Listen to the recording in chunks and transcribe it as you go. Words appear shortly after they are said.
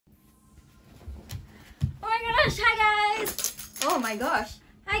gosh, hi guys! Oh my gosh.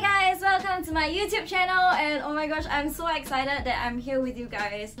 Hi guys, welcome to my YouTube channel, and oh my gosh, I'm so excited that I'm here with you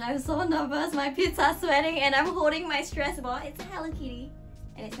guys. I'm so nervous, my pits are sweating and I'm holding my stress ball. It's a Hello Kitty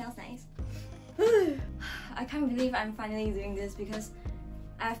and it smells nice. I can't believe I'm finally doing this because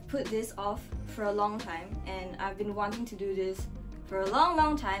I've put this off for a long time and I've been wanting to do this for a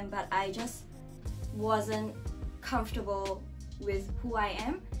long time, but I just wasn't comfortable with who I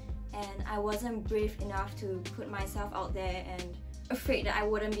am and I wasn't brave enough to put myself out there and afraid that I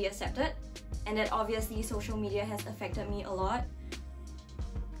wouldn't be accepted, and that obviously social media has affected me a lot.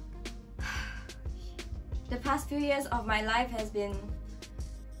 The past few years of my life has been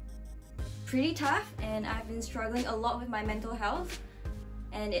pretty tough and I've been struggling a lot with my mental health,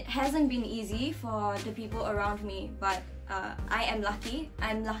 and it hasn't been easy for the people around me, but I am lucky.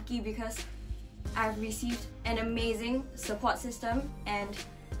 I'm lucky because I've received an amazing support system, and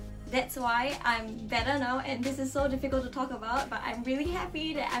that's why I'm better now. And this is so difficult to talk about, but I'm really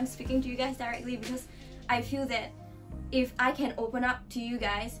happy that I'm speaking to you guys directly because I feel that if I can open up to you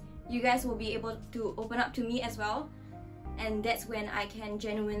guys will be able to open up to me as well, and that's when I can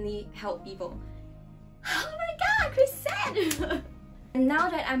genuinely help people. Oh my god, Chrysan! And now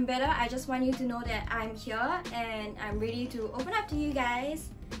that I'm better, I just want you to know that I'm here and I'm ready to open up to you guys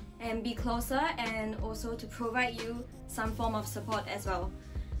and be closer, and also to provide you some form of support as well.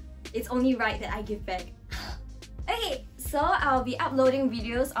 It's only right that I give back. Okay, so I'll be uploading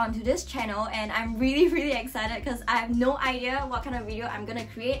videos onto this channel and I'm really excited because I have no idea what kind of video I'm gonna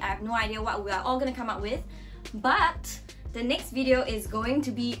create. I have no idea what we are all gonna come up with. But the next video is going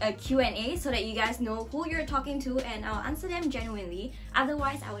to be a Q&A so that you guys know who you're talking to and I'll answer them genuinely.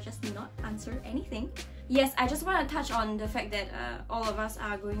 Otherwise, I will just not answer anything. Yes, I just want to touch on the fact that all of us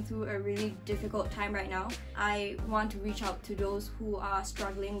are going through a really difficult time right now. I want to reach out to those who are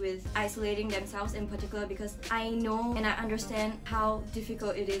struggling with isolating themselves in particular, because I know and I understand how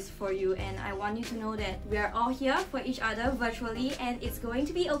difficult it is for you, and I want you to know that we are all here for each other virtually and it's going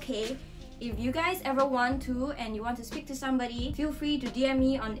to be okay. If you guys ever want to and you want to speak to somebody, feel free to DM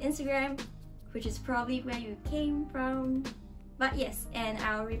me on Instagram, which is probably where you came from. But yes, and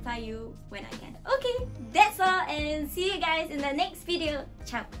I'll reply you when I can. Okay, that's all, and see you guys in the next video.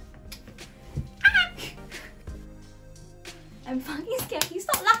 Ciao. I'm fucking scared. Can you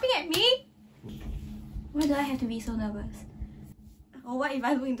stop laughing at me? Why do I have to be so nervous? Or what if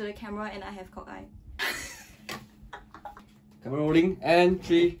I look into the camera and I have cock eye? Camera rolling, and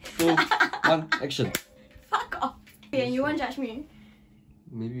 3, 2, 1, action. Fuck off. Okay, and you won't judge me?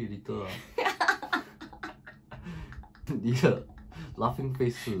 Maybe a little. 你的 laughing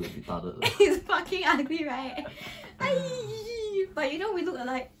face 是 retarded. It's fucking ugly, right? But you know we look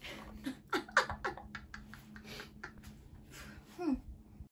alike.